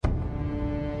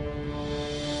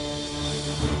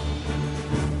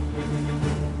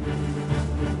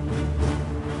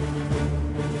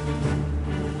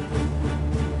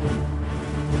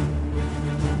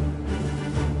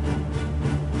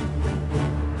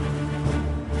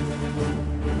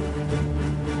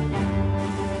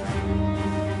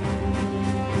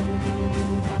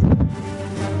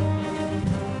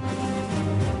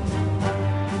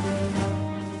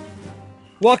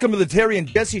Welcome to the Terry and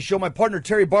Jesse Show. My partner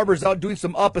Terry Barber is out doing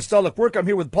some apostolic work. I'm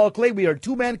here with Paul Clay. We are a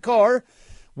two-man car.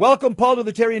 Welcome, Paul, to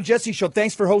the Terry and Jesse Show.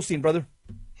 Thanks for hosting, brother.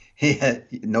 Yeah,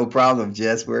 no problem,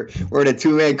 Jess. We're in a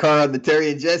two-man car on the Terry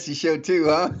and Jesse Show too,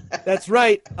 huh? That's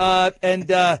right.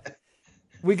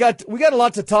 We got a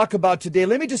lot to talk about today.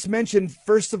 Let me just mention,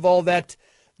 first of all, that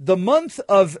the month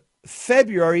of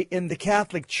February in the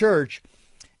Catholic Church,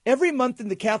 every month in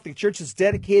the Catholic Church is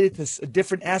dedicated to a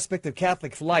different aspect of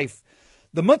Catholic life.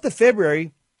 The month of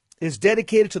February is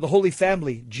dedicated to the Holy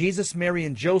Family, Jesus, Mary,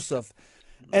 and Joseph.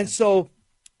 And so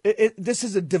this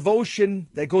is a devotion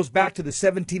that goes back to the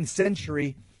 17th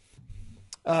century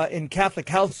in Catholic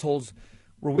households,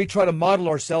 where we try to model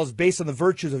ourselves based on the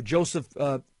virtues of Joseph,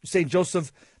 St.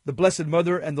 Joseph, the Blessed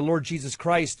Mother, and the Lord Jesus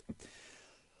Christ.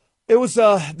 It was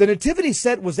the nativity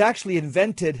set was actually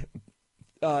invented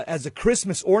as a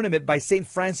Christmas ornament by St.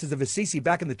 Francis of Assisi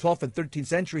back in the 12th and 13th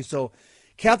century. So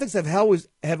Catholics have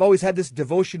always had this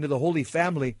devotion to the Holy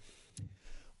Family.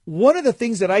 One of the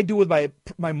things that I do with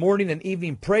my morning and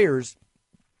evening prayers,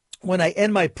 when I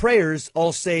end my prayers,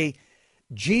 I'll say,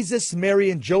 Jesus,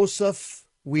 Mary, and Joseph,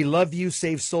 we love you,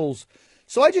 save souls.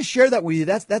 So I just share that with you.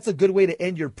 That's a good way to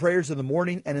end your prayers in the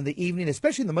morning and in the evening,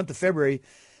 especially in the month of February,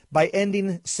 by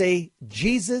ending, say,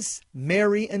 Jesus,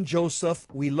 Mary, and Joseph,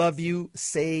 we love you,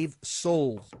 save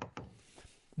souls.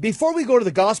 Before we go to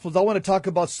the Gospels, I want to talk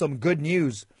about some good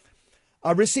news.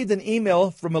 I received an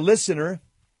email from a listener,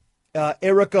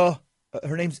 Erica.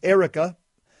 Her name's Erica,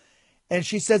 and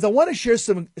she says, I want to share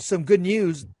some good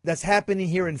news that's happening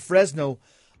here in Fresno.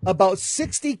 About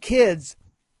 60 kids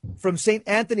from St.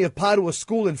 Anthony of Padua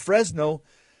School in Fresno,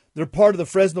 they're part of the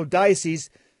Fresno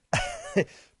Diocese,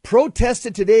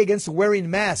 protested today against wearing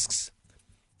masks.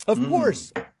 Of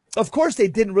course, they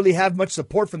didn't really have much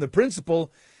support from the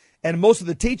principal, and most of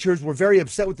the teachers were very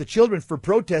upset with the children for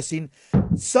protesting,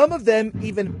 some of them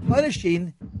even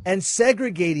punishing and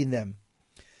segregating them.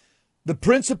 The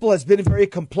principal has been very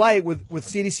compliant with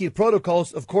CDC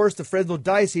protocols. Of course, the Fresno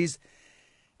Diocese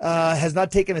has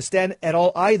not taken a stand at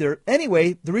all either.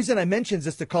 Anyway, the reason I mention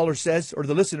this, the caller says, or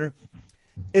the listener,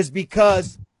 is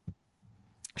because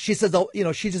she says,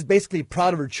 she's just basically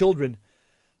proud of her children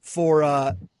for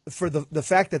the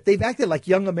fact that they've acted like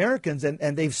young Americans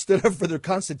and they've stood up for their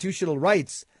constitutional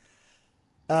rights.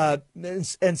 And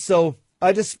so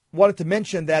I just wanted to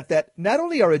mention that not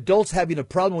only are adults having a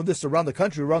problem with this around the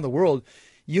country, around the world,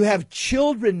 you have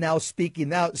children now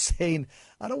speaking out saying,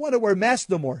 I don't want to wear masks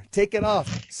no more. Take it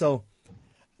off. So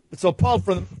Paul,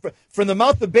 from the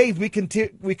mouth of babes, we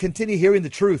continue hearing the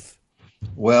truth.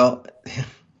 Well,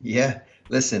 yeah.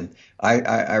 Listen,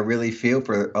 I really feel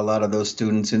for a lot of those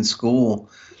students in school.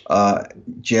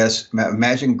 Just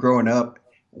imagine growing up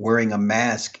wearing a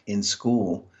mask in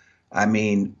school. I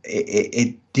mean,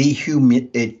 it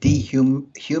dehumanizes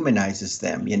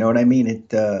them. You know what I mean?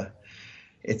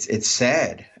 It's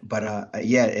sad, but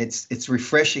yeah, it's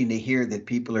refreshing to hear that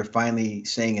people are finally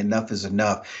saying enough is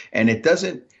enough, and it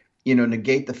doesn't,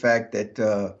 negate the fact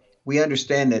that we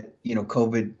understand that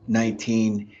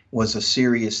COVID-19 was a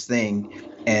serious thing,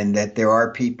 and that there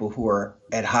are people who are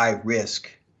at high risk,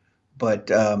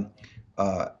 but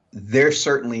they're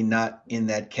certainly not in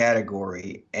that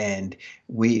category, and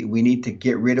we need to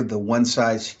get rid of the one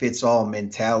size fits all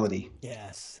mentality.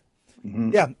 Yes.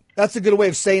 Mm-hmm. Yeah, that's a good way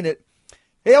of saying it.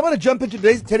 Hey, I want to jump into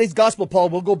today's gospel, Paul.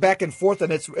 We'll go back and forth,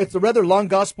 and it's a rather long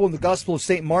gospel in the Gospel of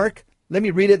St. Mark. Let me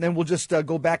read it, and then we'll just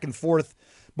go back and forth.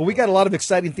 But we got a lot of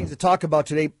exciting things to talk about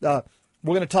today. We're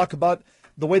going to talk about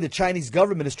the way the Chinese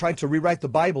government is trying to rewrite the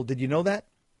Bible. Did you know that?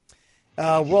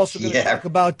 We're also going to talk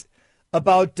about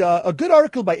a good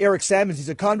article by Eric Sammons. He's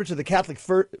a convert to the Catholic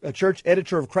Church,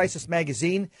 editor of Crisis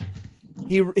Magazine.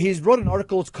 He's wrote an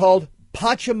article. It's called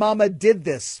Pachamama Did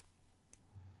This.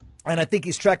 And I think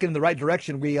he's tracking in the right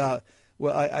direction. I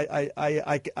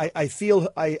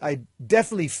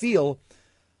definitely feel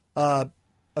a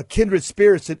kindred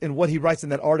spirits in what he writes in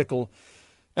that article.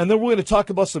 And then we're going to talk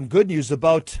about some good news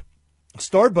about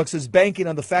Starbucks is banking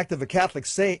on the fact that a Catholic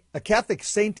saint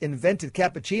invented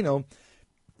cappuccino,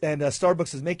 and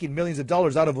Starbucks is making millions of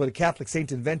dollars out of what a Catholic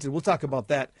saint invented. We'll talk about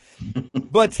that.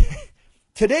 But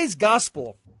today's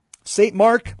gospel, St.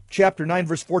 Mark, chapter 9,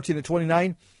 verse 14 to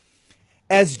 29.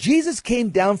 As Jesus came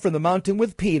down from the mountain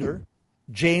with Peter,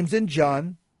 James, and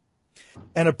John,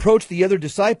 and approached the other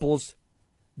disciples,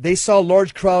 they saw a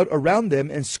large crowd around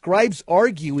them and scribes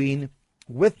arguing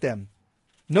with them.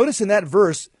 Notice in that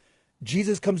verse,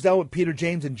 Jesus comes down with Peter,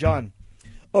 James, and John.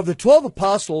 Of the 12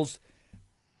 apostles,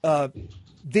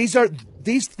 these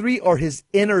three are his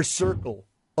inner circle.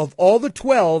 Of all the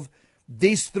 12,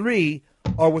 these three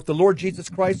are with the Lord Jesus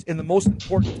Christ in the most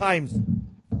important times.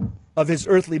 of his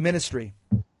earthly ministry.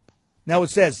 Now it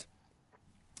says,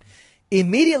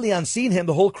 immediately on seeing him,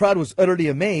 the whole crowd was utterly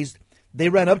amazed. They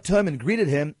ran up to him and greeted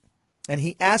him, and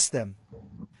he asked them,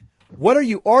 "What are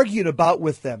you arguing about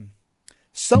with them?"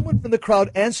 Someone from the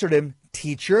crowd answered him,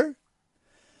 "Teacher,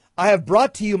 I have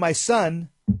brought to you my son,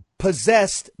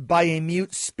 possessed by a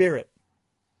mute spirit."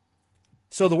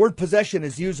 So the word possession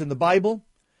is used in the Bible.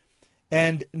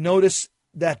 And notice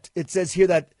that it says here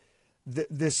that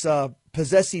this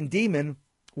possessing demon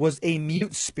was a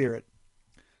mute spirit.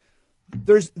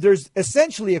 There's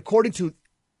essentially, according to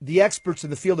the experts in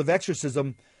the field of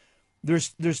exorcism,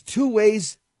 there's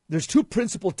two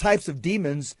principal types of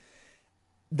demons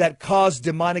that cause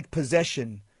demonic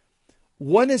possession.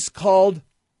 One is called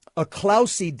a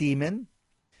Clausi demon,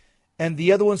 and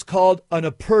the other one's called an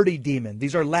Aperti demon.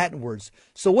 These are Latin words.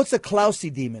 So what's a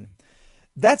Clausi demon?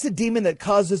 That's a demon that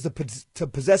causes the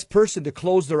possessed person to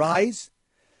close their eyes,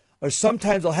 or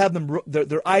sometimes they'll have them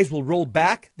their eyes will roll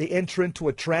back. They enter into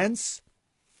a trance.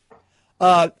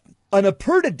 An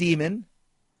Aperta demon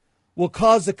will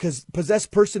cause the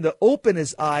possessed person to open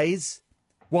his eyes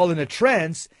while in a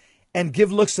trance and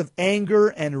give looks of anger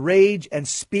and rage and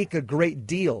speak a great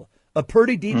deal.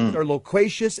 Aperti demons are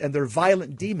loquacious and they're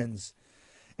violent demons.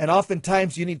 And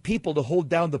oftentimes you need people to hold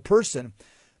down the person.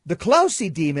 The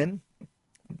Clausi demon,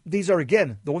 these are,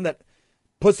 again, the one that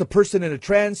puts the person in a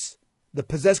trance. The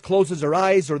possessed closes their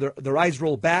eyes or their eyes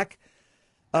roll back.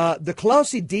 The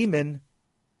Clausi demon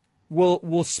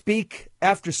will speak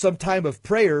after some time of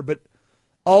prayer, but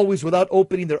always without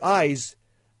opening their eyes,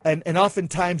 and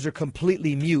oftentimes they're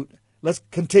completely mute. Let's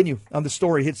continue on the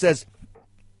story. It says,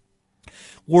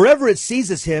 wherever it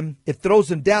seizes him, it throws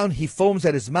him down. He foams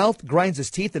at his mouth, grinds his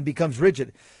teeth, and becomes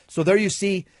rigid. So there you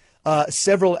see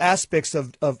several aspects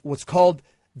of what's called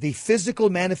the physical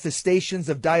manifestations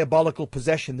of diabolical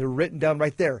possession. They're written down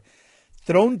right there.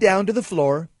 Thrown down to the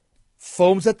floor,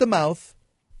 foams at the mouth,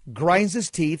 grinds his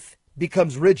teeth,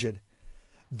 becomes rigid.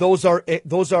 Those are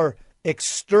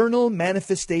external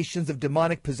manifestations of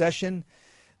demonic possession.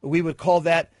 We would call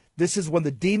that, this is when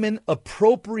the demon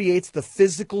appropriates the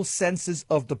physical senses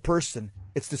of the person.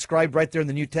 It's described right there in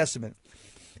the New Testament.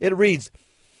 It reads,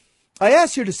 I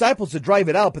asked your disciples to drive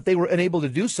it out, but they were unable to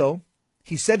do so.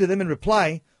 He said to them in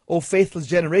reply, O faithless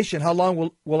generation, how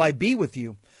long will I be with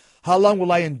you? How long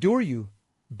will I endure you?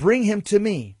 Bring him to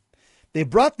me. They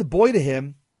brought the boy to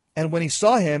him, and when he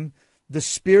saw him, the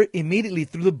spirit immediately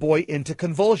threw the boy into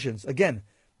convulsions. Again,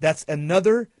 that's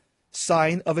another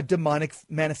sign of a demonic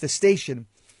manifestation,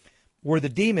 where the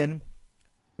demon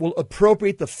will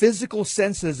appropriate the physical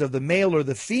senses of the male or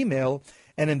the female.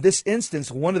 And in this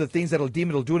instance, one of the things that a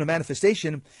demon will do in a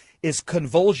manifestation is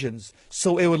convulsions.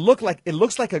 So it looks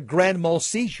like a grand mal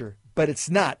seizure, but it's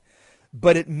not.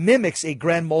 But it mimics a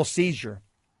grand mal seizure.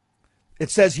 It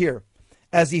says here,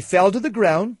 as he fell to the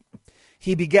ground,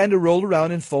 he began to roll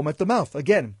around and foam at the mouth.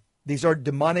 Again, these are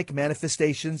demonic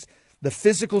manifestations, the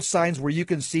physical signs where you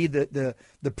can see the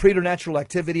preternatural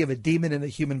activity of a demon in a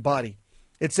human body.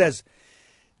 It says,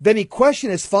 then he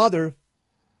questioned his father,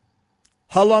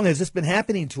 how long has this been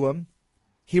happening to him?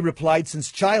 He replied,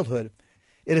 since childhood.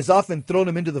 It has often thrown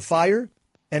him into the fire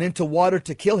and into water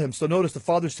to kill him. So notice the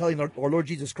father's telling our Lord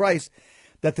Jesus Christ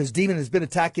that this demon has been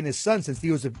attacking his son since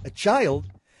he was a child,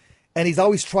 and he's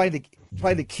always trying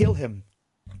to kill him.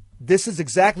 This is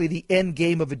exactly the end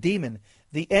game of a demon.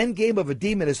 The end game of a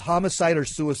demon is homicide or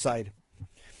suicide.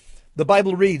 The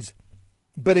Bible reads,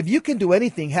 but if you can do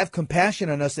anything, have compassion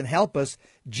on us and help us.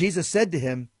 Jesus said to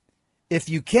him, if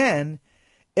you can,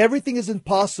 everything is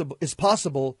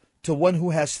possible to one who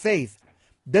has faith.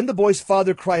 Then the boy's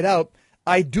father cried out,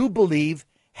 I do believe,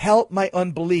 help my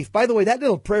unbelief. By the way, that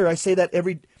little prayer, I say that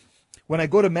when I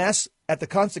go to Mass at the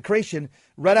consecration,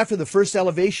 right after the first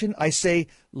elevation, I say,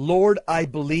 Lord, I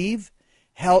believe,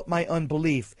 help my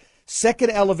unbelief. Second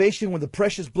elevation, when the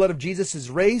precious blood of Jesus is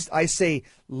raised, I say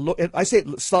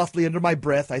it softly under my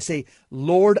breath, I say,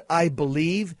 Lord, I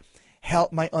believe,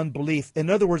 help my unbelief. In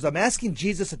other words, I'm asking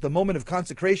Jesus at the moment of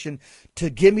consecration to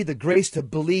give me the grace to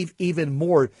believe even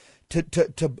more,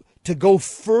 to go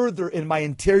further in my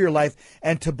interior life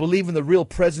and to believe in the real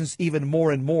presence even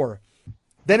more and more.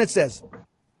 Then it says,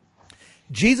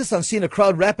 Jesus, on seeing a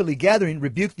crowd rapidly gathering,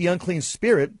 rebuked the unclean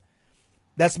spirit.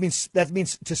 That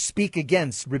means to speak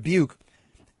against, rebuke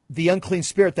the unclean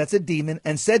spirit. That's a demon,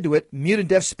 and said to it, mute and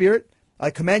deaf spirit, I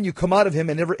command you, come out of him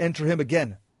and never enter him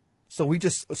again. So we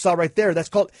just saw right there, that's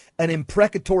called an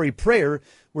imprecatory prayer,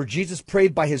 where Jesus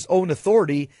prayed by his own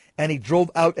authority and he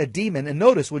drove out a demon. And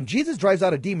notice, when Jesus drives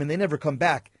out a demon, they never come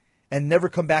back and never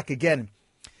come back again.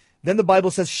 Then the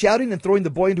Bible says, shouting and throwing the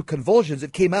boy into convulsions,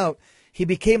 it came out. He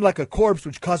became like a corpse,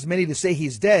 which caused many to say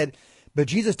he's dead. But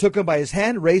Jesus took him by his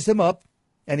hand, raised him up,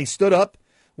 and he stood up.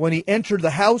 When he entered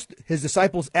the house, his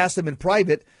disciples asked him in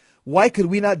private, why could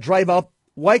we not drive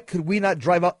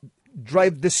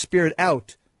this spirit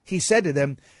out? He said to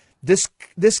them, this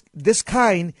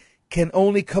kind can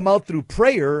only come out through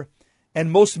prayer,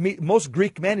 and most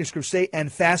Greek manuscripts say,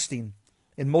 and fasting.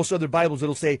 In most other Bibles,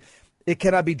 it'll say, it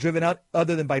cannot be driven out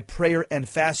other than by prayer and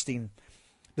fasting.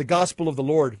 The gospel of the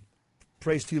Lord.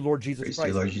 Praise to you, Lord Jesus Christ. Praise to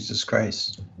you, Lord Jesus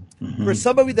Christ. Mm-hmm. For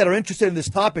some of you that are interested in this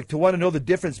topic, to want to know the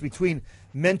difference between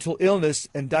mental illness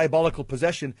and diabolical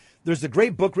possession, there's a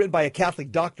great book written by a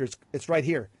Catholic doctor. It's right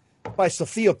here, by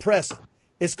Sophia Press.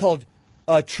 It's called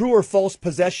True or False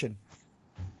Possession.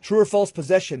 True or False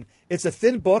Possession. It's a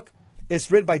thin book.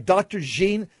 It's written by Dr.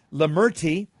 Jean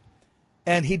Lamurti,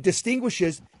 and he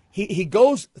distinguishes, he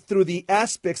goes through the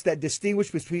aspects that distinguish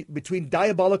between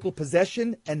diabolical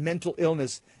possession and mental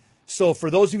illness. So for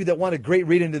those of you that want a great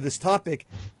read into this topic,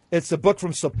 it's a book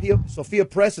from Sophia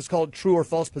Press. It's called True or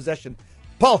False Possession.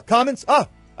 Paul, comments?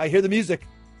 I hear the music.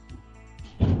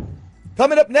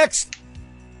 Coming up next,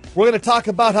 we're going to talk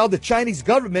about how the Chinese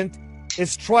government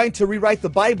is trying to rewrite the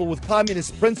Bible with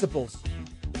communist principles.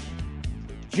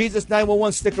 Jesus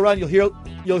 911, stick around.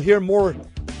 You'll hear more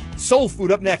soul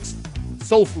food up next.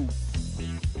 Soul food.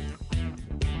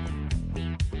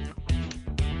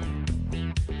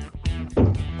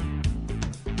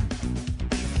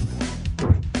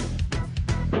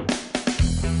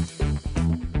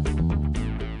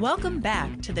 Welcome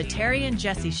back to the Terry and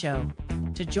Jesse Show.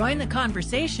 To join the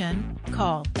conversation,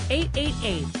 call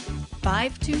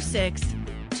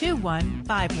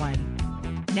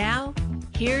 888-526-2151. Now,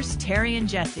 here's Terry and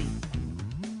Jesse.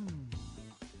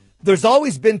 There's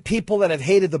always been people that have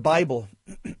hated the Bible.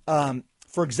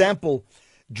 For example,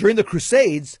 during the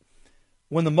Crusades,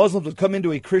 when the Muslims would come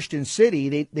into a Christian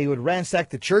city, they would ransack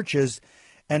the churches,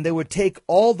 and they would take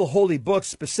all the holy books,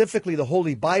 specifically the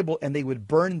Holy Bible, and they would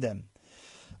burn them.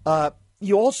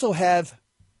 You also have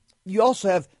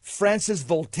Francis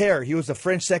Voltaire. He was a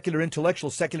French secular intellectual,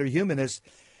 secular humanist.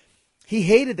 He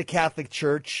hated the Catholic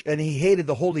Church and he hated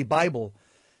the Holy Bible.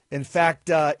 In fact,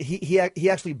 he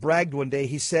actually bragged one day.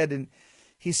 He said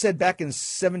back in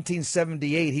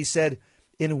 1778, he said,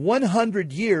 in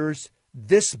 100 years,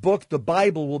 this book, the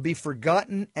Bible, will be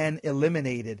forgotten and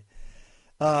eliminated.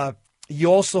 You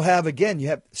also have, you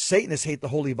have Satanists hate the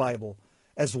Holy Bible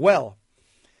as well.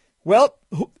 Well,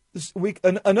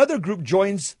 another group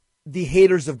joins the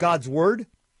haters of God's word.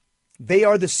 They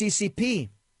are the CCP,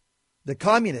 the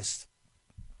communists.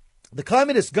 The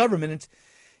communist government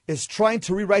is trying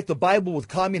to rewrite the Bible with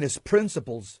communist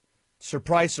principles.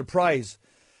 Surprise, surprise.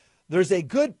 There's a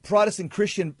good Protestant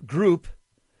Christian group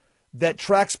that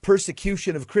tracks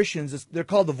persecution of Christians. They're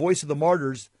called the Voice of the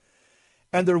Martyrs.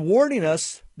 And they're warning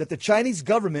us that the Chinese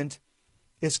government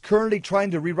is currently trying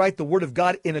to rewrite the Word of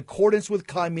God in accordance with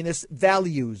communist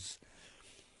values.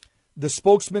 The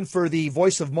spokesman for the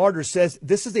Voice of Martyrs says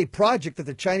this is a project that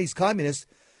the Chinese communists,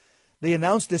 they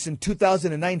announced this in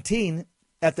 2019.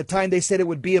 At the time, they said it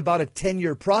would be about a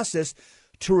 10-year process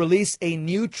to release a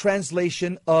new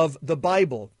translation of the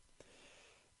Bible.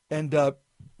 And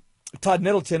Todd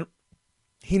Nettleton,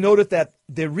 he noted that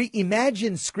the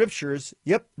reimagined scriptures,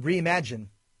 reimagine.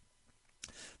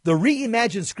 The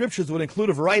reimagined scriptures would include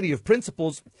a variety of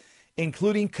principles,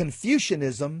 including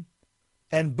Confucianism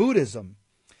and Buddhism.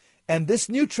 And this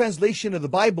new translation of the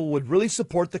Bible would really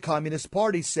support the Communist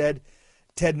Party, said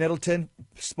Ted Nettleton,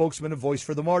 spokesman of Voice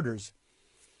for the Martyrs.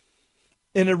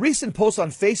 In a recent post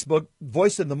on Facebook,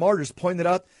 Voice of the Martyrs pointed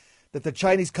out that the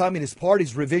Chinese Communist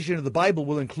Party's revision of the Bible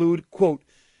will include, quote,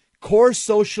 core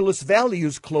socialist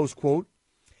values, close quote,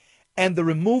 and the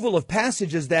removal of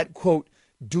passages that, quote,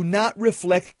 do not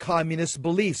reflect communist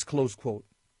beliefs, close quote.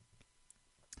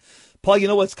 Paul, you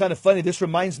know what's kind of funny? This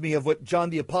reminds me of what John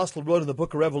the Apostle wrote in the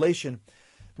book of Revelation,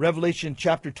 Revelation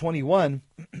chapter 21,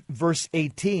 verse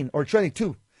 18, or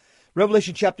 22.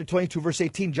 Revelation chapter 22, verse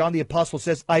 18, John the Apostle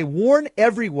says, I warn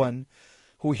everyone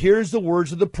who hears the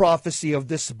words of the prophecy of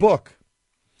this book.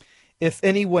 If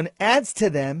anyone adds to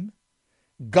them,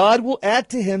 God will add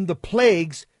to him the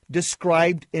plagues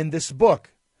described in this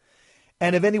book.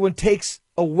 And if anyone takes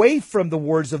away from the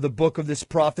words of the book of this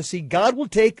prophecy, God will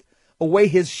take away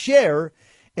his share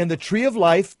in the tree of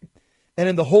life and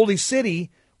in the holy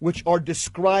city, which are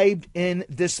described in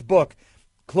this book.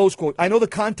 Close quote. I know the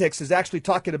context is actually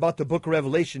talking about the book of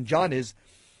Revelation, John is,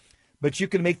 but you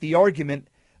can make the argument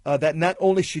that not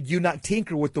only should you not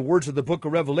tinker with the words of the book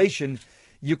of Revelation,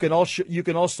 you can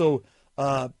also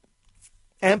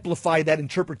amplify that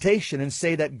interpretation and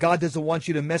say that God doesn't want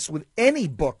you to mess with any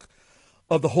book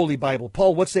of the Holy Bible.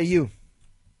 Paul, what say you?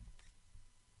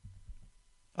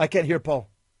 I can't hear Paul.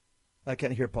 I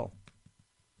can't hear Paul.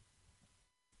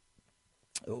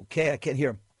 Okay, I can't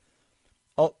hear him.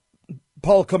 Oh,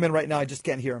 Paul will come in right now. I just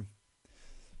can't hear him.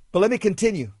 But let me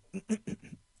continue.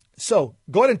 So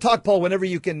go ahead and talk, Paul, whenever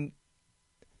you can,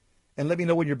 and let me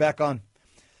know when you're back on.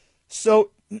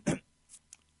 So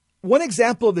one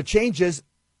example of the changes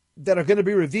that are going to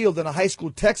be revealed in a high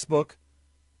school textbook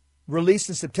released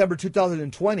in September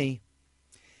 2020.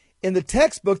 In the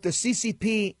textbook, the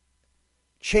CCP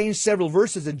changed several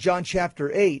verses in John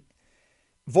chapter 8.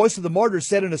 Voice of the Martyr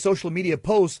said in a social media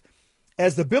post,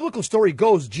 as the biblical story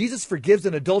goes, Jesus forgives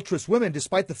an adulterous woman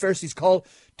despite the Pharisees' call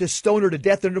to stone her to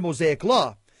death under Mosaic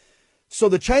law. So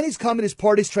the Chinese Communist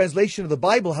Party's translation of the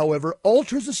Bible, however,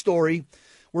 alters the story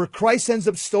where Christ ends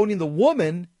up stoning the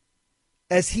woman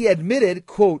as he admitted,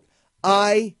 quote,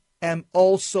 I am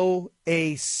also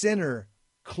a sinner,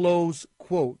 close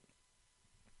quote.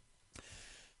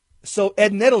 So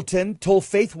Ed Nettleton told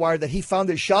FaithWire that he found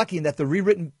it shocking that the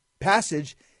rewritten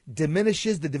passage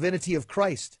diminishes the divinity of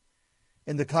Christ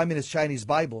in the Communist Chinese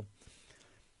Bible.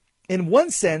 In one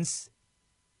sense,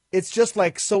 it's just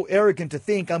like so arrogant to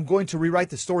think I'm going to rewrite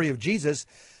the story of Jesus.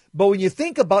 But when you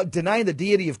think about denying the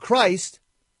deity of Christ,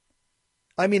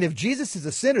 I mean, if Jesus is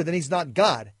a sinner, then he's not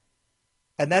God.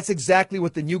 And that's exactly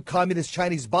what the new Communist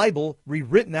Chinese Bible,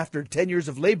 rewritten after 10 years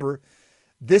of labor,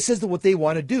 this is what they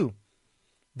want to do.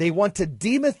 They want to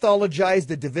demythologize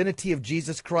the divinity of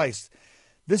Jesus Christ.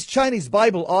 This Chinese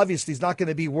Bible obviously is not going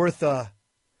to be worth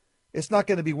it's not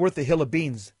going to be worth a hill of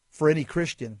beans for any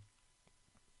Christian.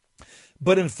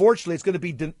 But unfortunately,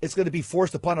 it's going to be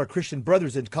forced upon our Christian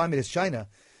brothers in communist China,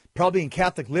 probably in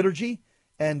Catholic liturgy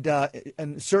and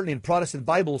certainly in Protestant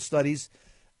Bible studies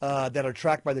that are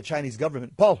tracked by the Chinese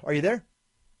government. Paul, are you there?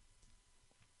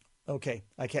 Okay,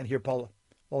 I can't hear Paul.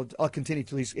 Well, I'll continue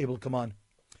till he's able to come on.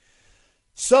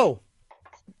 So,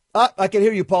 I can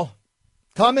hear you, Paul.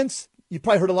 Comments? You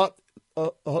probably heard a lot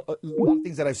of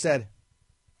things that I've said.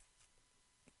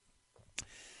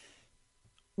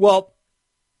 Well,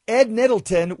 Ed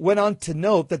Nettleton went on to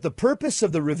note that the purpose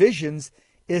of the revisions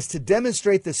is to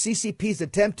demonstrate the CCP's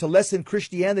attempt to lessen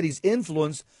Christianity's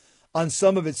influence on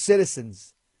some of its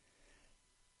citizens.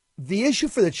 The issue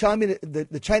for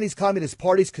the Chinese Communist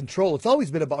Party's control, it's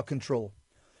always been about control.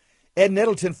 Ed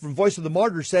Nettleton from Voice of the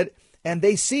Martyr said, and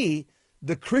they see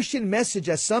the Christian message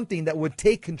as something that would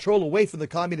take control away from the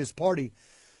Communist Party.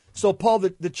 So, Paul,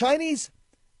 the Chinese,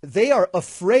 they are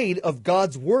afraid of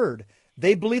God's word.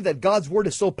 They believe that God's word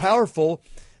is so powerful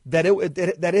that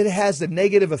it has a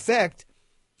negative effect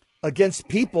against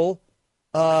people,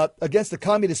 against the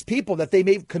communist people, that they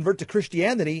may convert to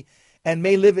Christianity and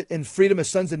may live in freedom as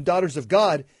sons and daughters of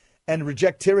God and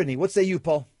reject tyranny. What say you,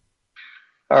 Paul?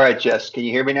 All right, Jess, can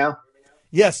you hear me now?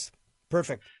 Yes,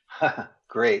 perfect.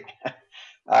 Great.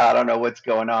 I don't know what's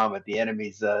going on, but the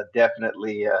enemy's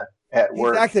definitely at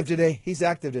work. He's active today. He's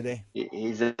active today.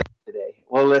 He's active today.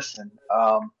 Well, listen,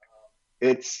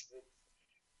 this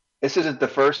isn't the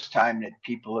first time that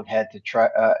people have had to try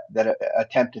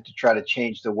attempted to try to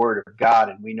change the word of God,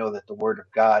 and we know that the word of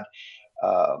God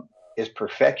is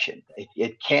perfection.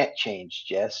 It can't change,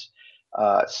 Jess.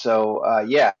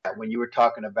 Yeah, when you were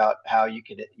talking about how you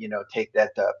could, take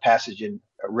that passage in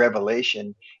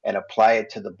Revelation and apply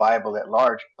it to the Bible at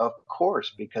large, of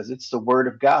course, because it's the word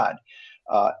of God.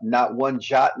 Not one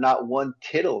jot, not one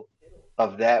tittle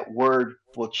of that word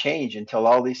will change until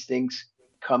all these things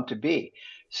come to be.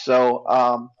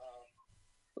 So,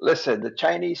 listen, the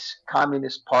Chinese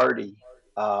Communist Party,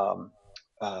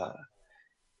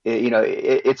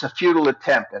 it's a futile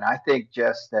attempt. And I think,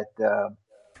 Jess, that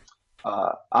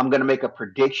I'm going to make a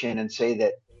prediction and say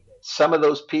that some of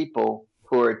those people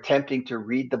who are attempting to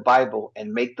read the Bible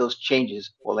and make those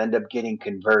changes will end up getting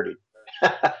converted.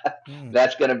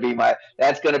 That's going to be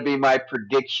my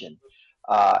prediction.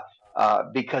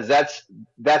 Because that's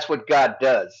what God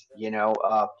does.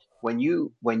 When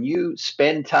you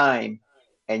spend time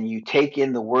and you take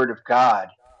in the Word of God,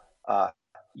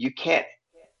 you can't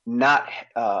not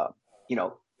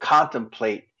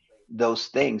contemplate those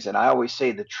things. And I always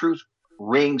say the truth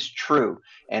rings true.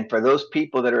 And for those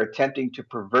people that are attempting to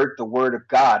pervert the word of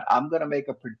God, I'm going to make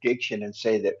a prediction and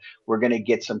say that we're going to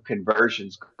get some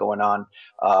conversions going on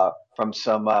from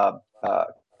some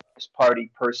party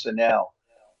personnel.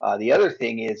 The other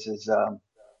thing is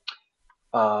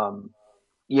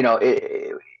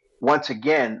once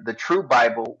again, the true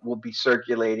Bible will be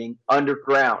circulating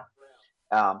underground.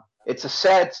 It's a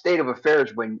sad state of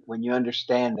affairs when you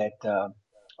understand that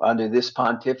under this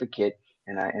pontificate,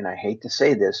 and I hate to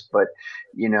say this, but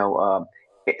they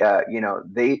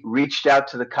reached out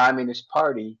to the Communist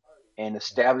Party and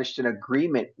established an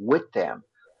agreement with them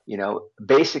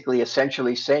basically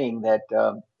essentially saying that,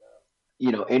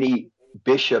 any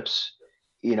bishops,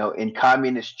 in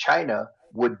communist China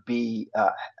would be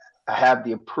have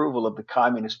the approval of the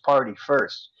Communist Party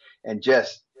first. And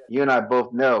just you and I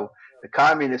both know the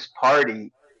Communist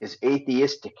Party is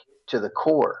atheistic to the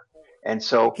core, and They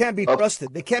so can't be of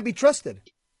trusted. They can't be trusted.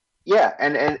 yeah,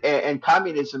 and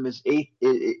communism is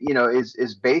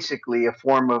basically a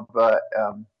form of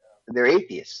they're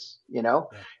atheists, Yeah.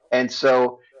 and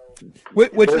so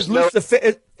Which is there's no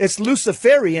it's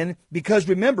Luciferian because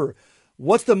remember,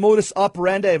 what's the modus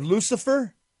operandi of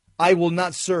Lucifer? I will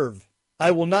not serve.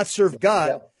 I will not serve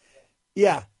God.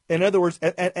 Yeah. In other words,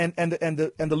 and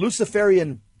the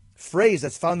Luciferian phrase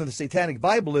that's found in the Satanic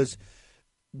Bible is,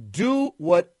 "Do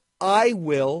what I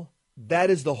will." That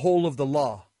is the whole of the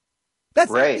law.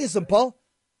 That's right, atheism, Paul.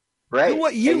 Do right,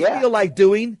 what you yeah, feel like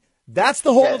doing. That's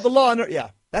the whole of yes, the law. Yeah,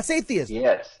 that's atheism,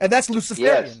 yes, and that's yes.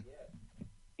 Luciferian.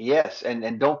 Yes,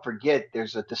 and don't forget,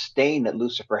 there's a disdain that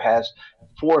Lucifer has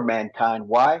for mankind.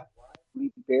 Why?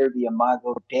 We bear the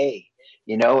Imago Dei,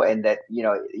 and that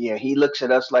he looks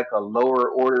at us like a lower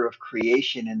order of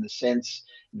creation in the sense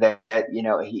that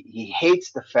he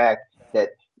hates the fact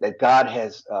that God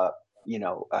has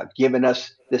given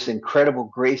us this incredible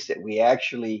grace that we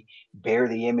actually bear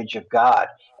the image of God,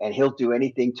 and he'll do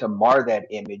anything to mar that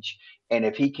image. And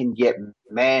if he can get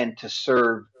man to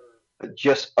serve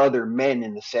just other men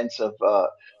in the sense of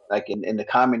like in the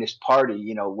Communist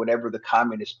Party, whatever the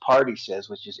Communist Party says,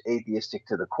 which is atheistic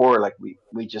to the core, like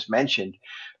we just mentioned,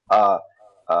 uh,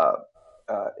 uh,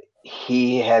 uh,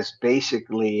 he has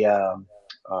basically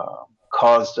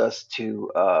caused us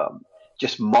to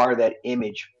just mar that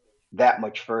image that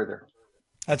much further.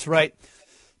 That's right.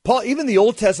 Paul, even the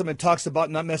Old Testament talks about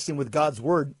not messing with God's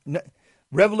word.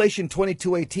 Revelation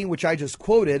 22:18, which I just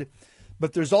quoted,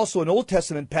 but there's also an Old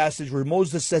Testament passage where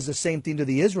Moses says the same thing to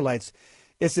the Israelites.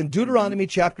 It's in Deuteronomy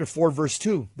chapter 4, verse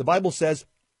 2. The Bible says,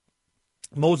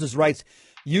 Moses writes,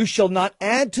 "You shall not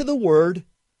add to the word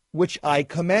which I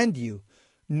command you,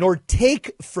 nor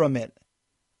take from it,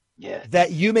 Yeah.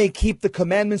 that you may keep the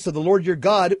commandments of the Lord your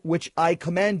God, which I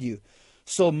command you."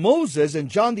 So Moses and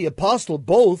John the Apostle,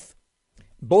 both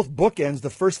bookends, the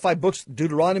first 5 books,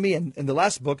 Deuteronomy and the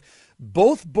last book,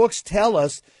 both books tell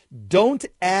us don't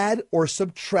add or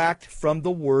subtract from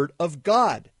the word of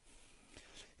God.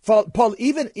 Paul,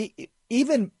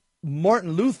 even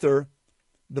Martin Luther,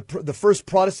 the first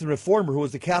Protestant reformer who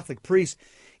was a Catholic priest,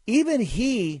 even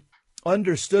he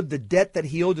understood the debt that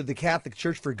he owed to the Catholic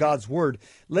Church for God's word.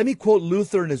 Let me quote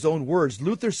Luther in his own words.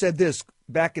 Luther said this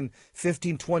back in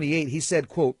 1528. He said,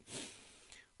 quote,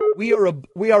 we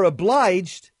are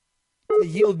obliged to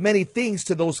yield many things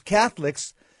to those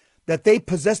Catholics that they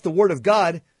possess the word of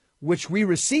God, which we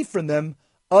receive from them.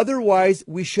 Otherwise,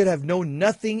 we should have known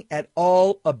nothing at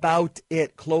all about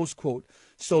it, close quote.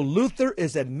 So Luther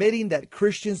is admitting that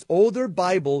Christians owe their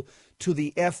Bible to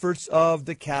the efforts of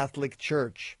the Catholic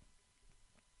Church.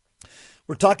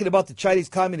 We're talking about the Chinese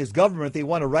Communist government. They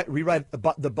want to rewrite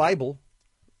the Bible,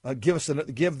 give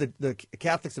the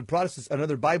Catholics and Protestants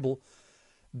another Bible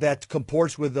that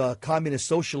comports with communist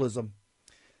socialism.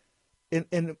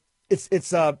 And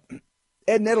it's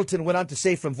Ed Nettleton went on to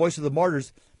say from Voice of the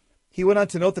Martyrs, he went on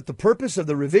to note that the purpose of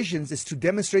the revisions is to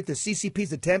demonstrate the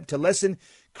CCP's attempt to lessen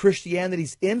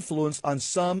Christianity's influence on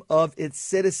some of its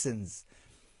citizens.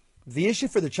 The issue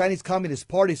for the Chinese Communist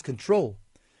Party is control.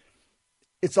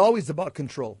 It's always about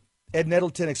control, Ed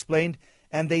Nettleton explained,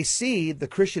 and they see the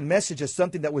Christian message as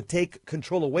something that would take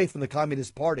control away from the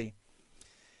Communist Party.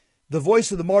 The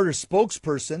Voice of the Martyrs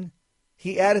spokesperson,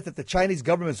 he added that the Chinese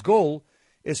government's goal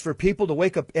is for people to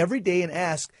wake up every day and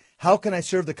ask, how can I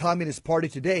serve the Communist Party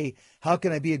today? How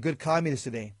can I be a good communist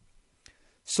today?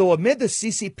 So amid the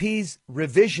CCP's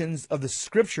revisions of the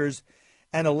scriptures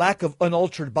and a lack of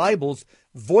unaltered Bibles,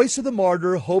 Voice of the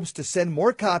Martyr hopes to send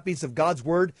more copies of God's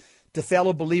Word to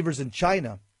fellow believers in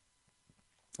China.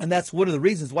 And that's one of the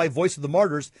reasons why Voice of the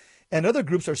Martyrs and other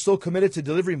groups are so committed to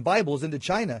delivering Bibles into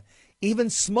China, even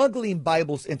smuggling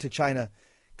Bibles into China,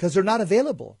 because they're not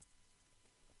available.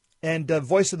 And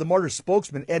Voice of the Martyrs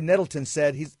spokesman, Ed Nettleton,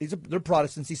 said, they're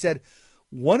Protestants, he said,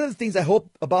 one of the things I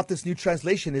hope about this new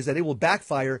translation is that it will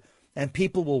backfire and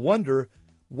people will wonder,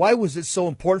 why was it so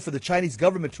important for the Chinese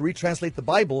government to retranslate the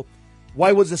Bible?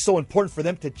 Why was it so important for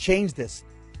them to change this?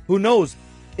 Who knows?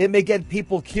 It may get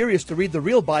people curious to read the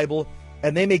real Bible,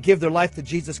 and they may give their life to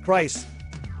Jesus Christ.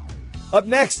 Up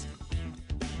next,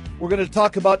 we're going to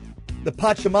talk about the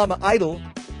Pachamama idol.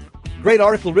 Great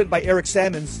article written by Eric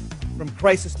Sammons from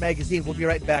Crisis Magazine. We'll be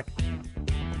right back.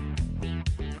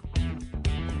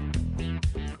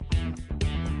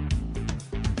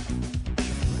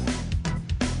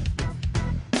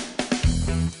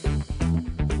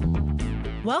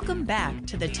 Welcome back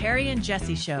to the Terry and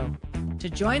Jesse Show. To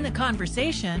join the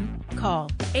conversation, call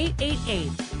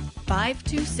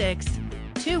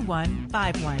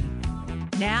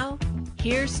 888-526-2151. Now,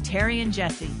 here's Terry and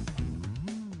Jesse.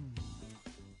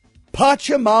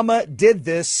 Pachamama did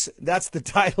this. That's the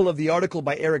title of the article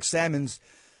by Eric Sammons,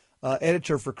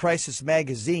 editor for Crisis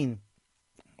Magazine.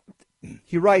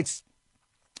 He writes,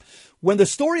 when the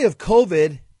story of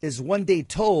COVID is one day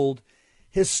told,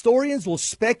 historians will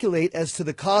speculate as to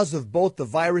the cause of both the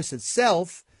virus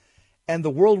itself and the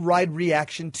worldwide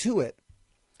reaction to it.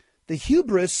 The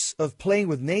hubris of playing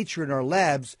with nature in our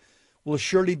labs will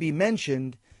surely be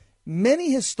mentioned.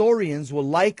 Many historians will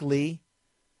likely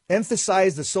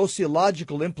emphasize the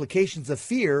sociological implications of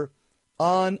fear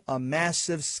on a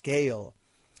massive scale.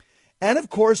 And of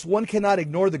course, one cannot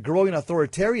ignore the growing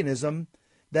authoritarianism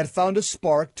that found a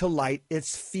spark to light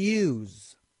its fuse.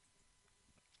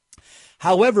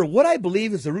 However, what I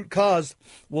believe is the root cause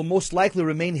will most likely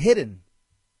remain hidden.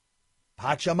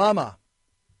 Pachamama.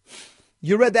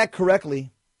 You read that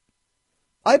correctly.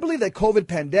 I believe that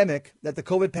the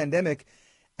COVID pandemic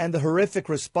and the horrific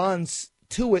response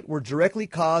to it were directly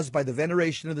caused by the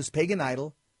veneration of this pagan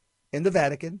idol in the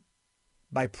Vatican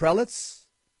by prelates,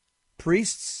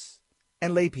 priests,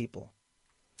 and lay people.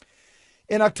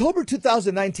 In October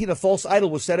 2019, a false idol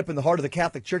was set up in the heart of the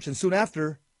Catholic Church, and soon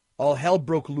after, all hell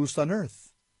broke loose on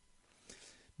earth.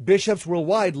 Bishops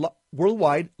worldwide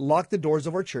locked the doors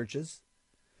of our churches.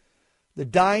 The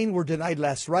dying were denied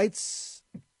last rites.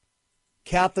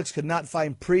 Catholics could not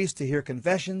find priests to hear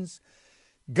confessions.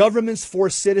 Governments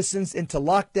forced citizens into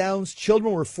lockdowns.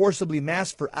 Children were forcibly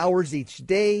masked for hours each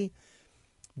day.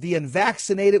 The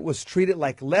unvaccinated was treated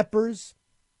like lepers.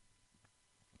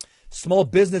 Small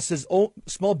business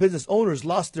owners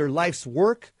lost their life's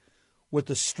work with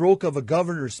the stroke of a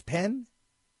governor's pen.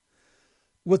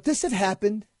 Would this have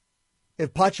happened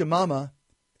if Pachamama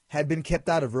had been kept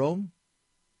out of Rome?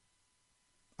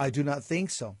 I do not think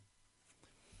so.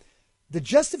 The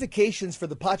justifications for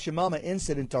the Pachamama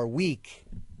incident are weak.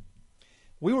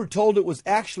 We were told it was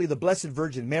actually the Blessed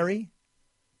Virgin Mary,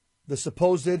 the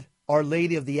supposed Our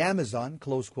Lady of the Amazon,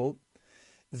 close quote.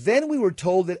 Then we were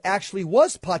told it actually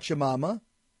was Pachamama,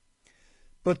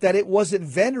 but that it wasn't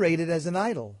venerated as an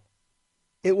idol.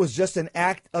 It was just an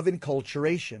act of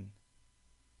enculturation.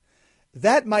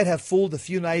 That might have fooled a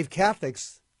few naive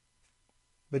Catholics,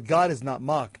 but God is not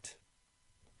mocked.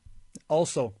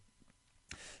 Also,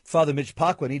 Father Mitch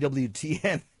Paquin,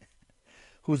 EWTN,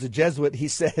 who's a Jesuit, he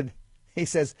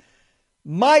says,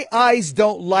 my eyes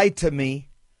don't lie to me.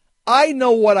 I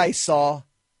know what I saw.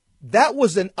 That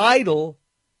was an idol,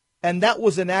 and that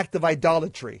was an act of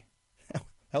idolatry.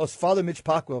 That was Father Mitch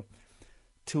Paquin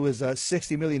to his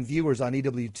 60 million viewers on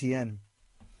EWTN.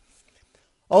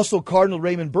 Also, Cardinal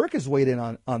Raymond Burke has weighed in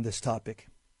on this topic.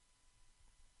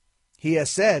 He has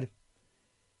said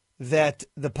that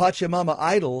the Pachamama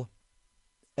idol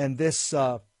and this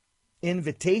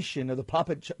invitation of the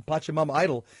Pachamama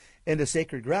idol into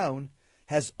sacred ground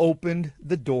has opened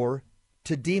the door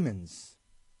to demons.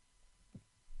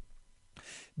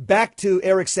 Back to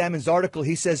Eric Sammons' article,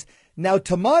 he says, now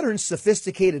to modern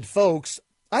sophisticated folks,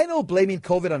 I know blaming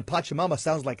COVID on Pachamama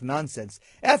sounds like nonsense.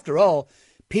 After all,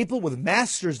 people with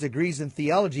master's degrees in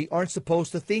theology aren't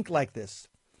supposed to think like this.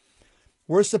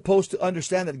 We're supposed to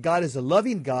understand that God is a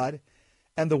loving God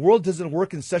and the world doesn't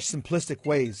work in such simplistic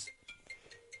ways.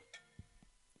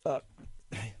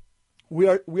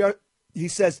 He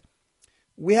says,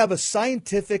 we have a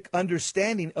scientific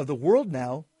understanding of the world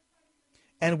now,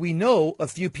 and we know a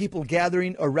few people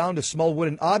gathering around a small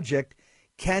wooden object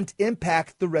can't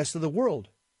impact the rest of the world.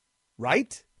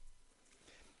 Right?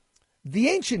 The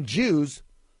ancient Jews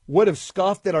would have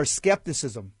scoffed at our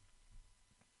skepticism.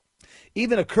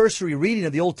 Even a cursory reading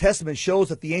of the Old Testament shows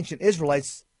that the ancient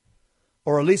Israelites,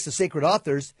 or at least the sacred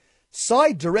authors, saw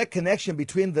a direct connection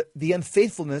between the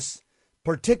unfaithfulness,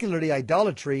 particularly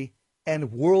idolatry,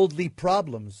 and worldly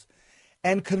problems.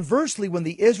 And conversely, when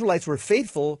the Israelites were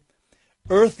faithful,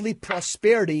 earthly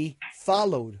prosperity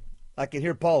followed. I can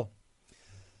hear Paul.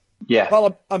 Yeah.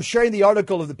 Paul, I'm sharing the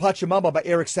article of the Pachamama by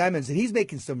Eric Sammons, and he's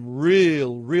making some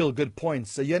real good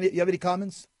points. So you have any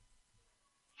comments?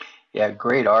 Yeah,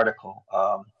 great article.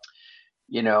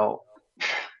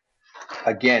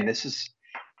 Again, this is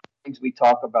things we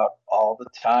talk about all the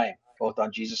time, both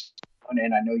on Jesus,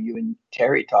 and I know you and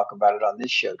Terry talk about it on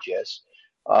this show, Jess.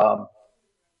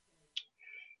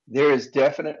 There is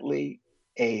definitely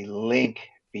a link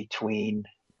between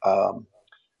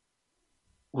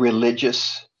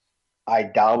religious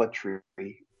idolatry.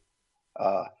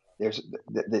 There's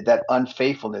that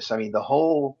unfaithfulness. I mean, the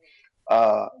whole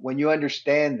when you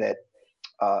understand that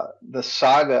the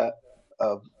saga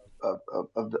of of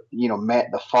the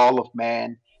the fall of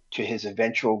man to his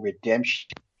eventual redemption.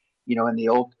 In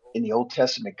the Old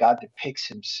Testament, God depicts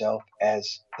Himself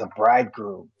as the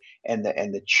bridegroom, and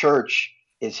the church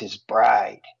is His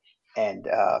bride. And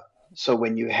so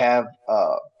when you have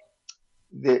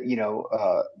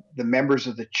the members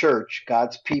of the church,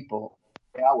 God's people,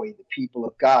 Yahweh, the people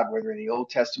of God, whether in the Old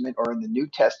Testament or in the New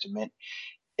Testament,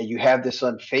 and you have this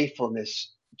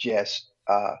unfaithfulness, Jess.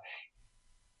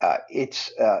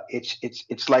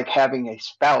 It's like having a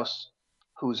spouse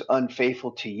who's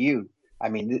unfaithful to you. I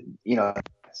mean,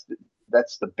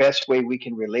 that's the best way we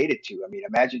can relate it to. I mean,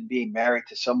 imagine being married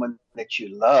to someone that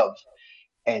you love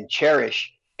and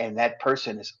cherish, and that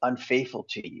person is unfaithful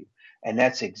to you. And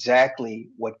that's exactly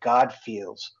what God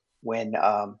feels when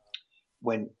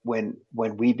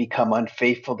we become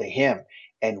unfaithful to Him.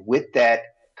 And with that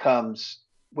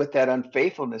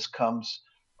unfaithfulness comes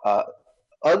uh,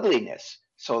 ugliness.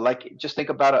 So, like, just think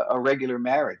about a regular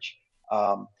marriage.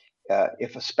 Um,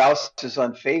 if a spouse is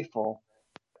unfaithful,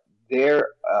 there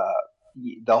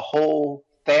the whole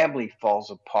family falls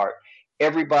apart.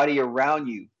 Everybody around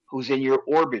you who's in your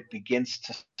orbit begins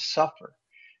to suffer.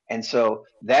 And so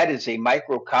that is a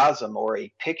microcosm or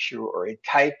a picture or a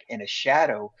type and a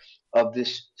shadow of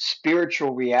this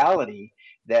spiritual reality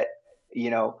that,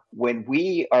 when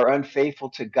we are unfaithful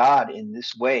to God in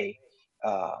this way,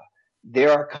 uh,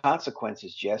 there are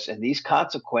consequences, Jess, and these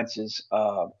consequences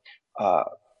uh,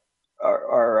 are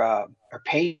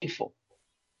painful.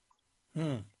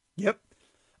 Yep.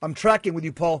 I'm tracking with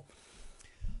you, Paul.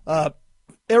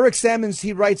 Eric Sammons,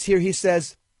 he writes here, he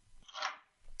says,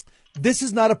 this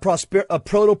is not a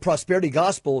proto-prosperity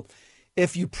gospel.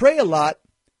 If you pray a lot,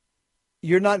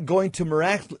 you're not going to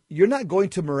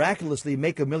miraculously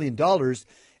make $1 million.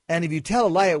 And if you tell a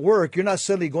lie at work, you're not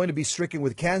suddenly going to be stricken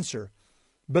with cancer.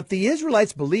 But the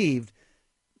Israelites believed,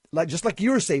 just like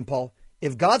you were saying, Paul,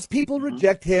 if God's people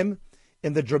reject Him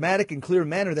in the dramatic and clear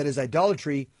manner that is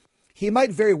idolatry, He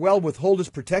might very well withhold His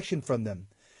protection from them.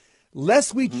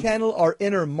 Lest we channel our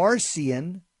inner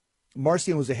Marcion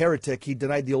was a heretic. He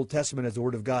denied the Old Testament as the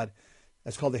Word of God.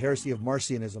 That's called the heresy of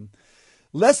Marcionism.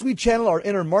 Lest we channel our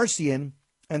inner Marcion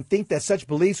and think that such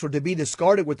beliefs were to be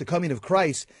discarded with the coming of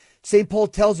Christ, St. Paul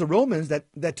tells the Romans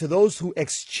that to those who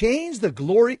exchange the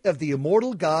glory of the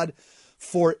immortal God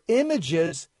for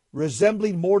images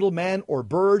resembling mortal man or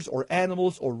birds or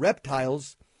animals or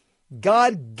reptiles,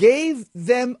 God gave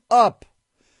them up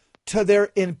to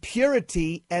their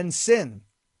impurity and sin.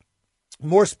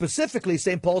 More specifically,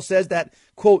 St. Paul says that,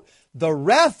 quote, the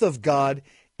wrath of God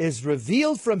is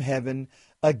revealed from heaven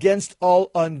against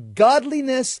all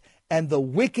ungodliness and the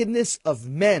wickedness of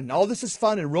men. All this is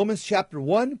found in Romans chapter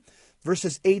 1,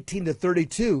 verses 18 to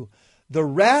 32. The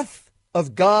wrath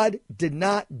of God did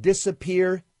not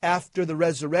disappear after the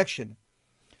resurrection.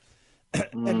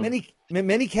 And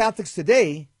many Catholics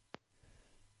today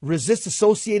resist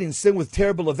associating sin with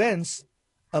terrible events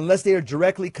unless they are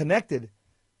directly connected.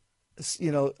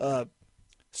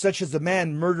 Such as the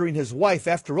man murdering his wife.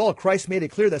 After all, Christ made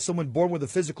it clear that someone born with a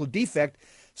physical defect,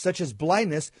 such as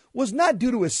blindness, was not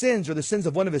due to his sins or the sins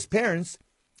of one of his parents.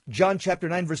 John chapter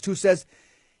 9, verse 2 says,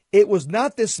 it was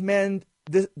not this man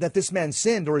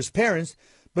sinned or his parents,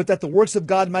 but that the works of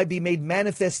God might be made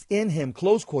manifest in him,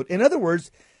 close quote. In other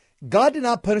words, God did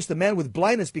not punish the man with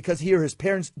blindness because he or his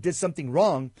parents did something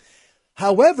wrong.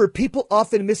 However, people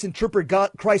often misinterpret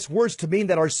Christ's words to mean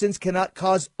that our sins cannot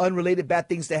cause unrelated bad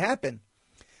things to happen.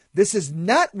 This is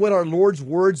not what our Lord's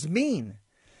words mean.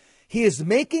 He is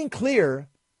making clear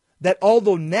that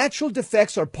although natural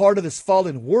defects are part of this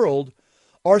fallen world,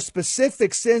 our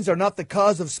specific sins are not the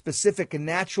cause of specific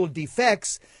natural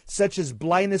defects, such as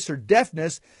blindness or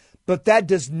deafness, but that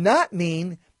does not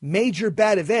mean major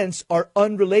bad events are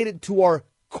unrelated to our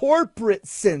corporate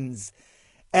sins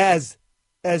as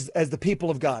the people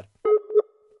of God.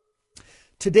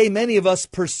 Today, many of us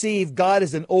perceive God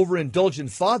as an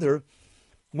overindulgent father,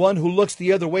 one who looks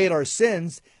the other way at our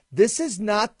sins. This is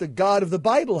not the God of the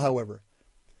Bible, however.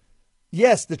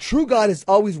 Yes, the true God is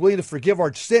always willing to forgive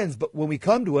our sins, but when we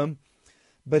come to Him,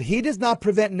 but He does not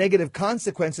prevent negative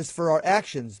consequences for our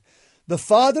actions. The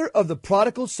father of the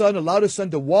prodigal son allowed his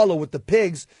son to wallow with the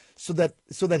pigs so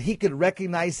that he could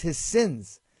recognize his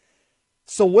sins.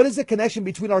 So what is the connection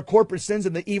between our corporate sins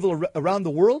and the evil around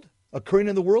the world, occurring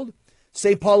in the world?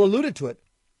 St. Paul alluded to it.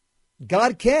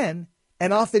 God can,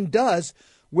 and often does,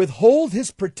 withhold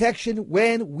His protection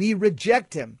when we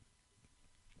reject Him.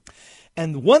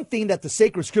 And one thing that the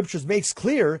sacred scriptures makes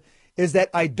clear is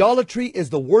that idolatry is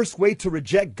the worst way to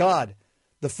reject God.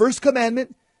 The first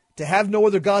commandment, To have no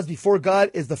other gods before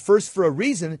God is the first for a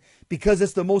reason, because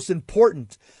it's the most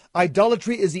important.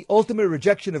 Idolatry is the ultimate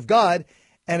rejection of God,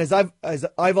 and as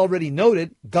I've already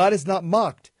noted, God is not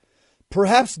mocked.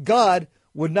 Perhaps God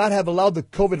would not have allowed the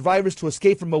COVID virus to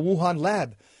escape from a Wuhan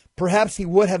lab. Perhaps he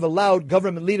would have allowed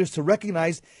government leaders to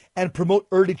recognize and promote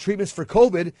early treatments for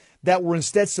COVID that were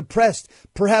instead suppressed.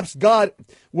 Perhaps God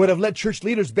would have let church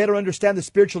leaders better understand the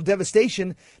spiritual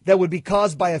devastation that would be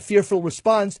caused by a fearful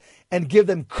response and give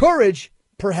them courage.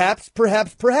 Perhaps.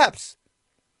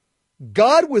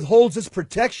 God withholds his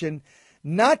protection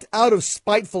not out of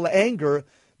spiteful anger,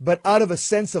 but out of a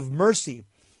sense of mercy.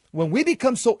 When we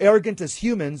become so arrogant as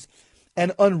humans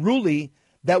and unruly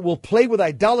that will play with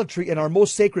idolatry in our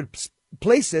most sacred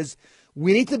places,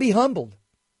 we need to be humbled.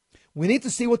 We need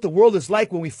to see what the world is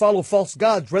like when we follow false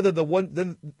gods rather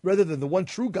than the one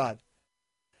true God.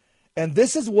 And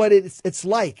this is what it's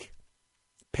like.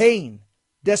 Pain,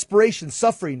 desperation,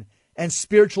 suffering, and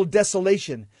spiritual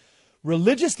desolation.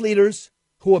 Religious leaders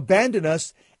who abandon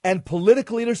us and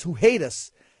political leaders who hate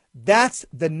us. That's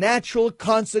the natural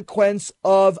consequence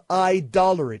of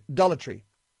idolatry.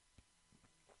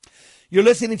 You're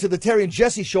listening to the Terry and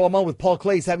Jesse Show. I'm on with Paul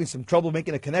Clay. He's having some trouble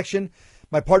making a connection.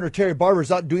 My partner Terry Barber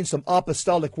is out doing some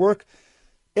apostolic work.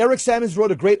 Eric Sammons wrote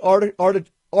a great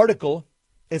article.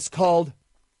 It's called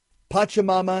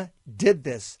Pachamama Did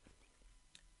This.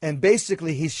 And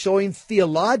basically he's showing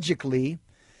theologically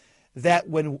that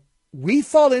when we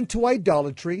fall into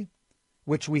idolatry,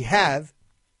 which we have,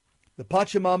 the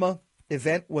Pachamama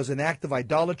event was an act of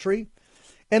idolatry.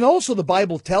 And also the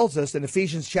Bible tells us in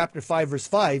Ephesians chapter 5, verse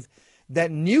 5, that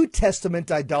New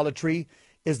Testament idolatry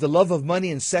is the love of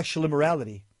money and sexual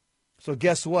immorality. So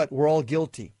guess what? We're all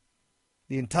guilty.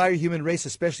 The entire human race,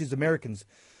 especially as Americans,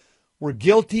 we're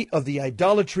guilty of the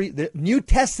idolatry, the New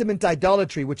Testament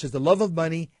idolatry, which is the love of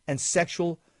money and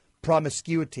sexual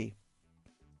promiscuity.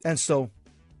 And so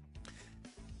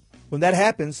when that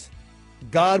happens,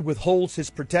 God withholds his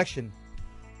protection.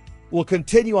 We'll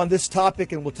continue on this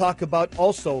topic, and we'll talk about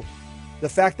also the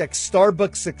fact that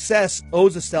Starbucks success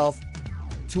owes itself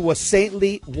to a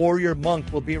saintly warrior monk.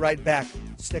 We'll be right back.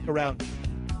 Stick around.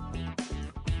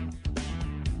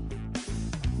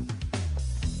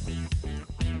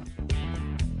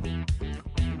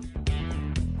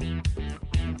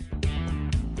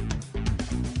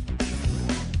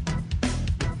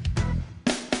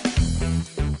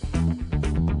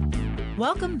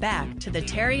 Welcome back to the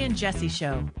Terry and Jesse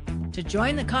Show. To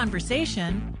join the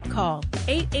conversation, call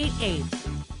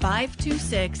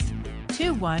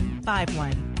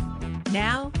 888-526-2151.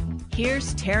 Now,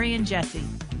 here's Terry and Jesse.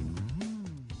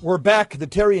 We're back, the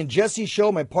Terry and Jesse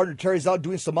Show. My partner Terry's out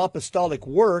doing some apostolic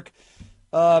work.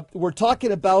 We're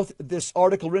talking about this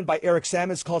article written by Eric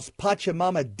Sammons called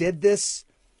Pachamama Did This.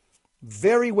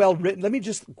 Very well written. Let me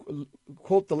just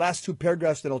quote the last two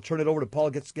paragraphs, then I'll turn it over to Paul,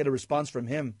 get a response from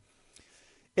him.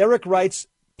 Eric writes,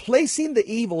 placing the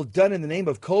evil done in the name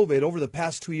of COVID over the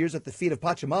past 2 years at the feet of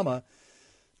Pachamama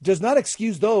does not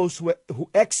excuse those who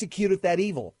executed that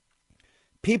evil.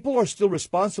 People are still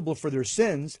responsible for their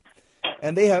sins,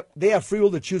 and they have free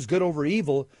will to choose good over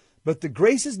evil, but the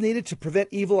graces needed to prevent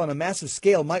evil on a massive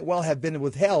scale might well have been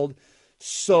withheld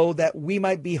so that we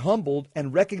might be humbled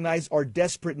and recognize our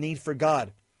desperate need for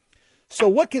God. So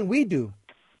what can we do?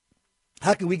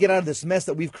 How can we get out of this mess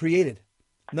that we've created?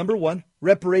 Number one,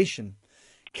 reparation.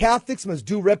 Catholics must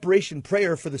do reparation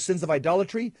prayer for the sins of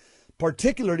idolatry,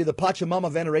 particularly the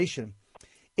Pachamama veneration.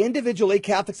 Individual lay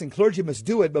Catholics and clergy must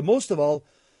do it, but most of all,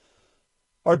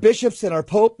 our bishops and our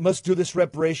Pope must do this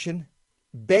reparation,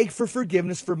 beg for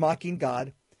forgiveness for mocking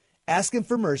God, ask him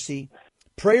for mercy,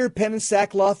 prayer, penance,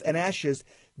 sackcloth, and ashes.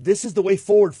 This is the way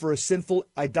forward for a sinful,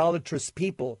 idolatrous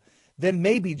people. Then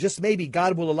maybe, just maybe,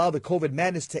 God will allow the COVID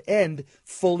madness to end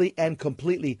fully and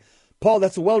completely. Paul,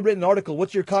 that's a well-written article.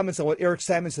 What's your comments on what Eric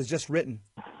Sammons has just written?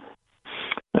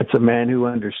 That's a man who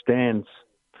understands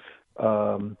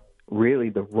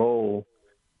really the role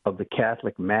of the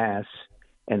Catholic Mass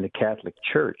and the Catholic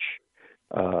Church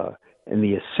and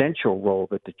the essential role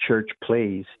that the Church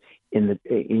plays in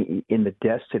the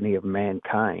destiny of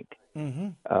mankind. Mm-hmm.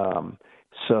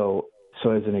 So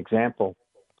as an example,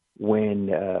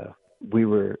 when we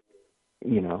were,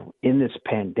 in this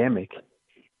pandemic,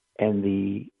 and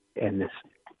the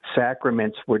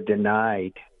sacraments were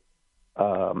denied.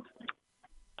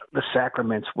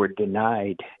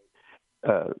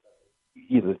 The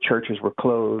churches were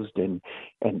closed, and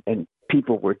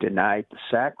people were denied the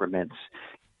sacraments.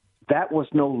 That was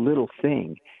no little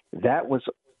thing. That was,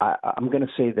 I'm going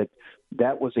to say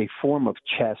that was a form of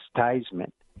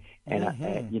chastisement, and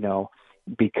mm-hmm.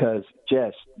 Because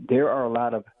there are a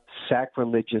lot of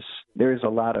there's a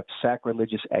lot of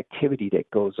sacrilegious activity that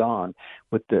goes on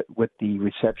with the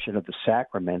reception of the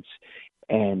sacraments.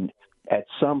 And at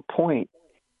some point,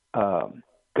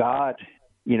 God,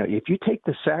 if you take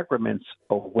the sacraments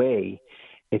away,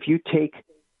 if you take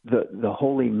the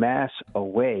Holy Mass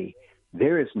away,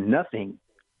 there is nothing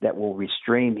that will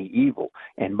restrain the evil.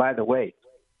 And by the way,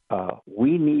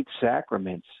 we need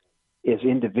sacraments as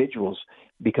individuals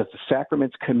because the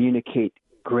sacraments communicate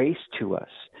grace to us.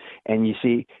 And you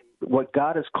see, what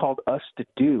God has called us to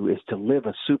do is to live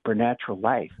a supernatural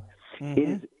life. Mm-hmm. It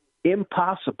is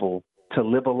impossible to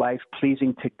live a life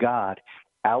pleasing to God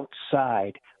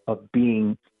outside of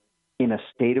being in a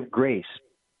state of grace.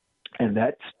 And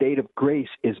that state of grace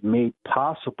is made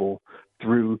possible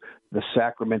through the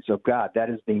sacraments of God. That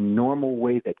is the normal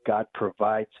way that God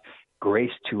provides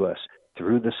grace to us,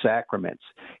 through the sacraments.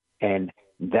 And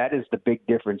that is the big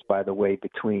difference, by the way,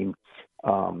 between,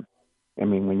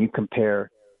 when you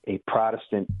compare a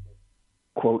Protestant,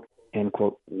 quote,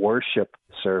 unquote, worship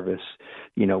service,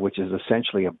 which is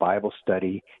essentially a Bible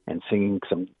study and singing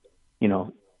some,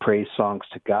 praise songs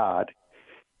to God.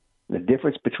 The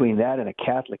difference between that and a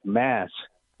Catholic Mass,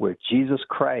 where Jesus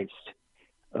Christ,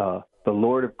 the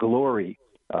Lord of glory,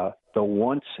 the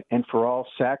once and for all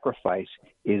sacrifice,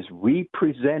 is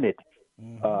represented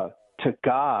to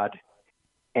God,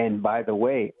 and by the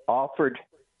way, offered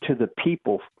to the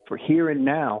people for here and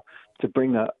now to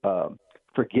bring a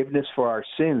forgiveness for our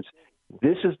sins.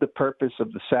 This is the purpose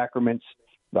of the sacraments,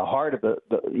 the heart of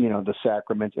the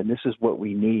sacraments, and this is what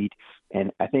we need.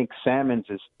 And I think Sammons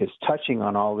is touching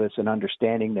on all this and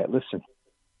understanding that, listen,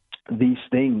 these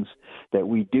things that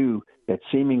we do that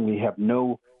seemingly have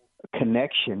no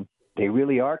connection, they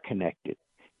really are connected.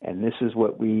 And this is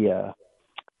what we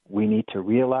need to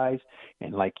realize.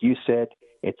 And like you said,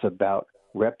 it's about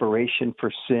reparation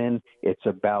for sin. It's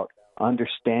about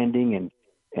understanding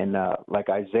and like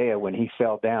Isaiah, when he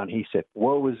fell down, he said,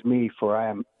 "Woe is me, for I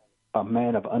am a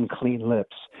man of unclean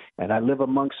lips, and I live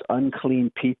amongst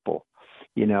unclean people."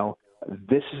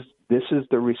 This is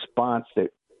the response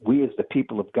that we as the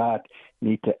people of God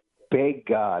need to beg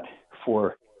God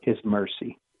for his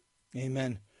mercy.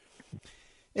 Amen.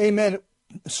 Amen.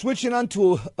 Switching on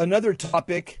to another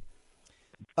topic.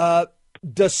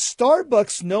 Does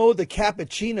Starbucks know the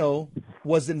cappuccino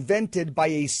was invented by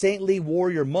a saintly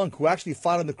warrior monk who actually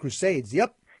fought in the Crusades?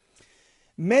 Yep.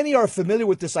 Many are familiar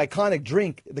with this iconic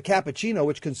drink, the cappuccino,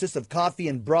 which consists of coffee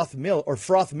and froth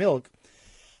milk.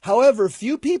 However,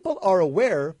 few people are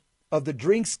aware of the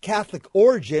drink's Catholic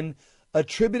origin,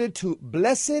 attributed to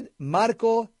Blessed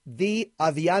Marco di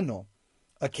Aviano,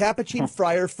 a Capuchin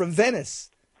friar from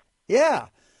Venice. Yeah,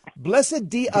 Blessed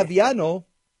di Aviano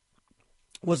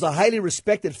was a highly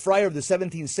respected friar of the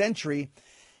 17th century.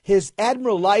 His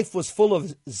admirable life was full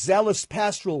of zealous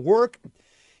pastoral work,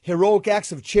 heroic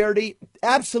acts of charity,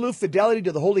 absolute fidelity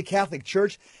to the Holy Catholic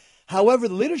Church. However,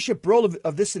 the leadership role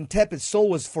of this intrepid soul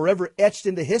was forever etched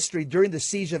into history during the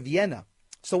siege of Vienna.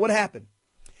 So what happened?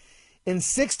 In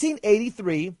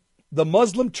 1683, the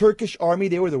Muslim Turkish army,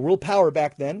 they were the world power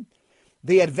back then,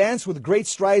 they advanced with great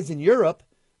strides in Europe,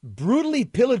 brutally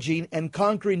pillaging and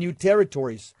conquering new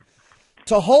territories.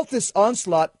 To halt this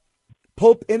onslaught,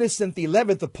 Pope Innocent XI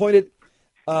appointed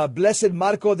Blessed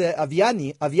Marco de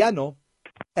Aviano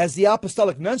as the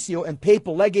Apostolic Nuncio and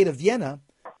Papal Legate of Vienna,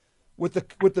 with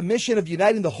the mission of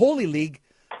uniting the Holy League,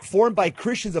 formed by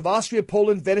Christians of Austria,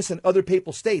 Poland, Venice, and other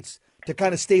papal states, to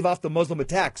kind of stave off the Muslim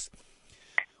attacks.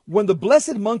 When the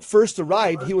blessed monk first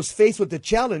arrived, he was faced with the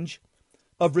challenge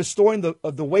of restoring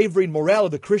the wavering morale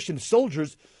of the Christian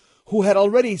soldiers who had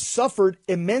already suffered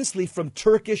immensely from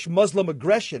Turkish Muslim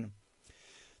aggression.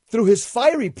 Through his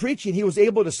fiery preaching, he was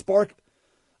able to spark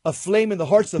a flame in the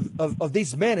hearts of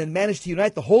these men and managed to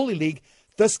unite the Holy League,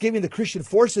 thus giving the Christian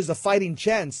forces a fighting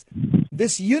chance.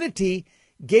 This unity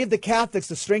gave the Catholics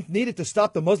the strength needed to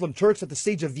stop the Muslim Turks at the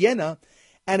siege of Vienna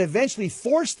and eventually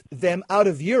forced them out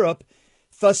of Europe,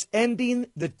 thus ending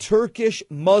the Turkish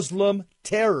Muslim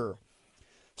terror.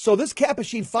 So this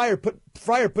Capuchin friar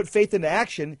put faith into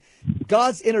action.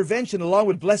 God's intervention, along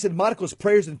with Blessed Marco's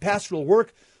prayers and pastoral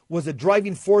work, was the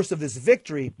driving force of this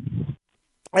victory.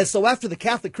 And so after the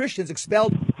Catholic Christians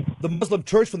expelled the Muslim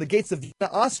Turks from the gates of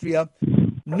Vienna, Austria,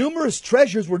 numerous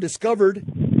treasures were discovered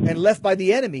and left by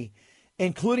the enemy,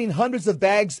 including hundreds of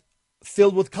bags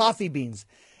filled with coffee beans.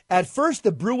 At first,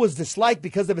 the brew was disliked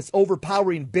because of its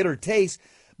overpowering bitter taste,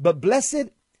 but Blessed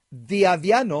di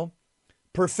Aviano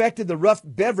perfected the rough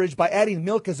beverage by adding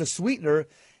milk as a sweetener.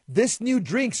 This new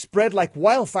drink spread like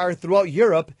wildfire throughout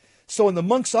Europe, so in the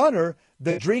monk's honor,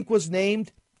 the drink was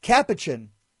named Capuchin,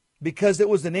 because it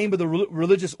was the name of the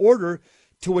religious order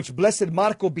to which Blessed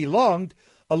Marco belonged,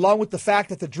 along with the fact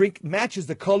that the drink matches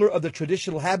the color of the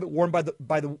traditional habit worn by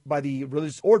the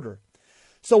religious order.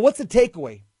 So what's the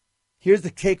takeaway? Here's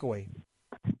the takeaway.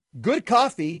 Good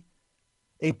coffee,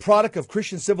 a product of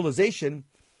Christian civilization,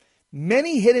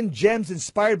 many hidden gems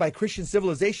inspired by Christian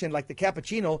civilization, like the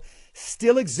cappuccino,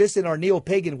 still exist in our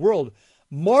neo-pagan world.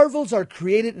 Marvels are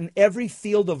created in every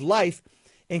field of life,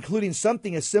 including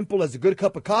something as simple as a good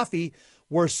cup of coffee,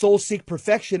 where souls seek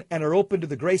perfection and are open to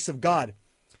the grace of God.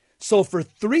 So for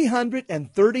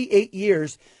 338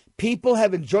 years, people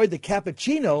have enjoyed the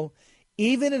cappuccino.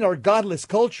 Even in our godless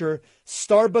culture,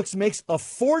 Starbucks makes a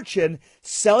fortune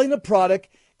selling a product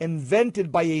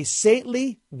invented by a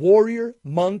saintly warrior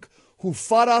monk who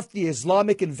fought off the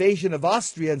Islamic invasion of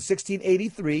Austria in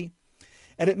 1683.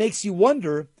 And it makes you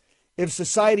wonder if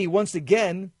society once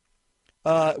again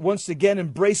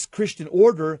embraced Christian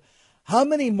order, how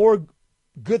many more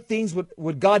good things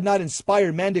would God not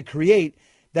inspire man to create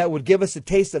that would give us a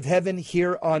taste of heaven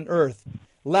here on earth?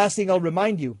 Last thing I'll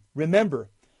remind you, remember,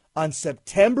 on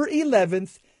September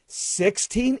 11th,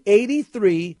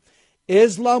 1683,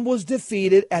 Islam was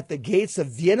defeated at the gates of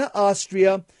Vienna,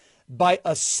 Austria, by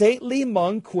a saintly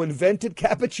monk who invented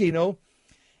cappuccino,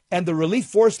 and the relief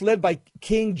force led by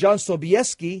King John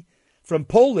Sobieski from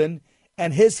Poland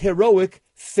and his heroic,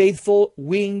 faithful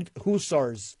winged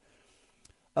hussars.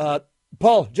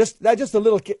 Paul, just a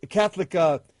little Catholic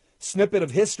snippet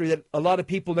of history that a lot of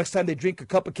people, next time they drink a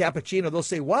cup of cappuccino, they'll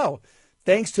say, wow,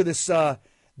 thanks to this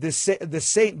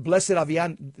saint, Blessed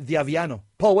Aviano.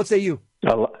 Paul, what say you?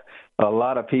 A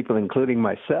lot of people, including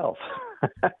myself.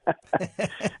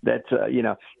 That's,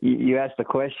 you asked the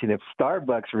question, if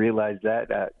Starbucks realized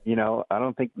that, I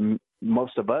don't think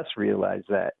most of us realize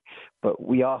that. But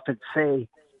we often say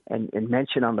and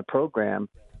mention on the program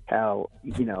how,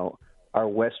 our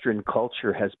Western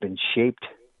culture has been shaped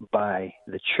by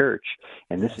the church.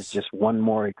 And this is just one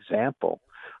more example.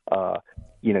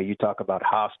 You talk about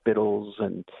hospitals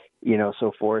and,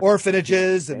 so forth.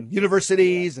 Orphanages and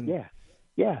universities. And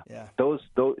Yeah. Those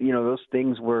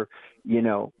things were,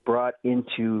 brought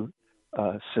into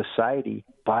society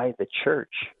by the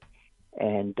church.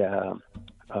 And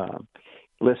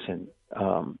listen,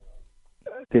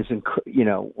 there's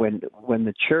when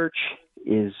the church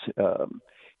is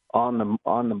on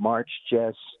the march,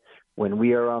 Jess, when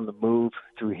we are on the move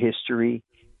through history,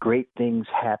 great things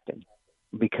happen.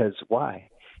 Because why?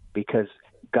 Because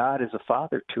God is a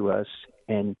father to us,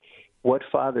 and what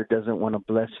father doesn't want to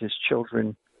bless his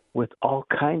children with all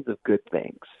kinds of good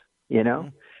things, Mm-hmm.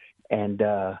 And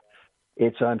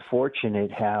it's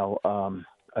unfortunate how,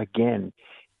 again,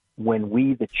 when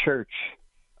we, the church,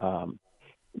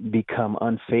 become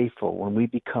unfaithful, when we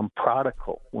become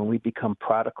prodigal, when we become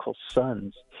prodigal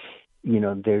sons,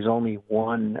 there's only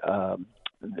one,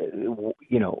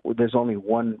 there's only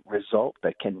one result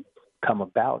that can come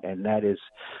about, and that is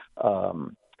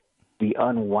the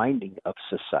unwinding of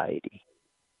society.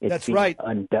 It's being right.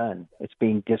 undone. It's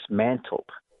being dismantled.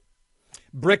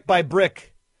 Brick by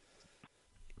brick.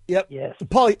 Yep. Yes.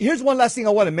 Paul, here's one last thing I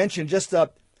want to mention. Just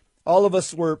all of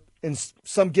us were in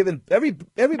some given,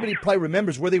 everybody probably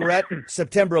remembers where they were at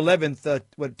September 11th,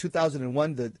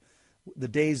 2001, the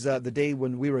day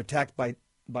when we were attacked by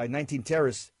 19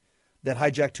 terrorists that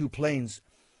hijacked 2 planes.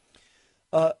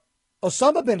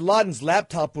 Osama bin Laden's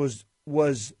laptop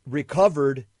was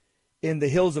recovered in the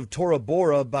hills of Tora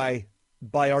Bora by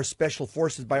our special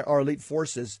forces, by our elite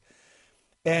forces,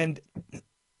 and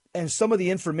some of the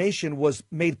information was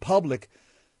made public.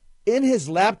 In his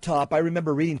laptop, I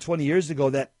remember reading 20 years ago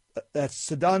that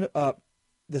Saddam,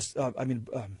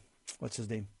 what's his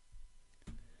name?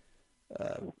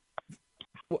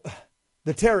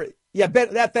 The terror. Yeah,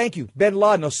 thank you, Bin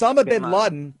Laden. Osama bin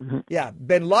Laden. Mm-hmm. Yeah,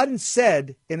 Bin Laden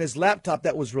said in his laptop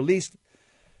that was released,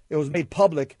 it was made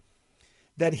public,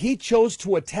 that he chose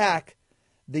to attack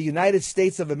the United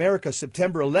States of America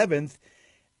September 11th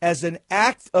as an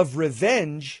act of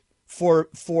revenge for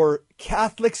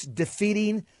Catholics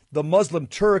defeating the Muslim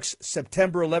Turks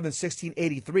September 11,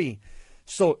 1683.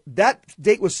 So that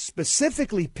date was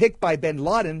specifically picked by Bin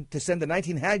Laden to send the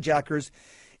 19 hijackers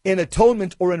in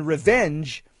atonement or in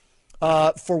revenge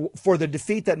for the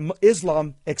defeat that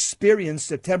Islam experienced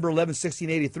September 11,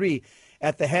 1683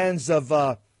 at the hands of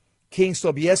King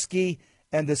Sobieski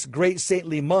and this great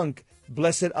saintly monk,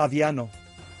 Blessed Aviano.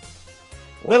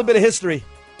 A little bit of history.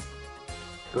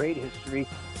 Great history.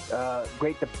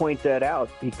 Great to point that out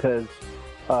because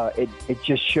it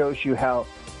just shows you how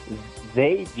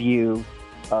they view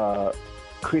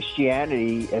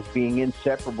Christianity as being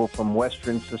inseparable from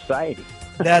Western society.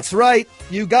 That's right.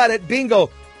 You got it. Bingo.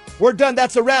 We're done.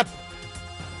 That's a wrap.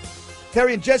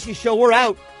 Terry and Jesse Show, we're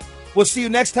out. We'll see you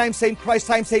next time, same Christ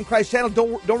channel.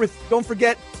 Don't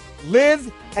forget,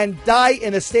 live and die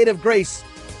in a state of grace.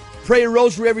 Pray your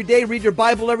rosary every day. Read your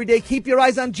Bible every day. Keep your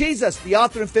eyes on Jesus, the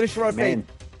author and finisher of our faith.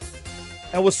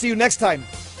 And we'll see you next time.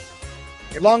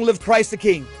 Long live Christ the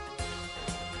King.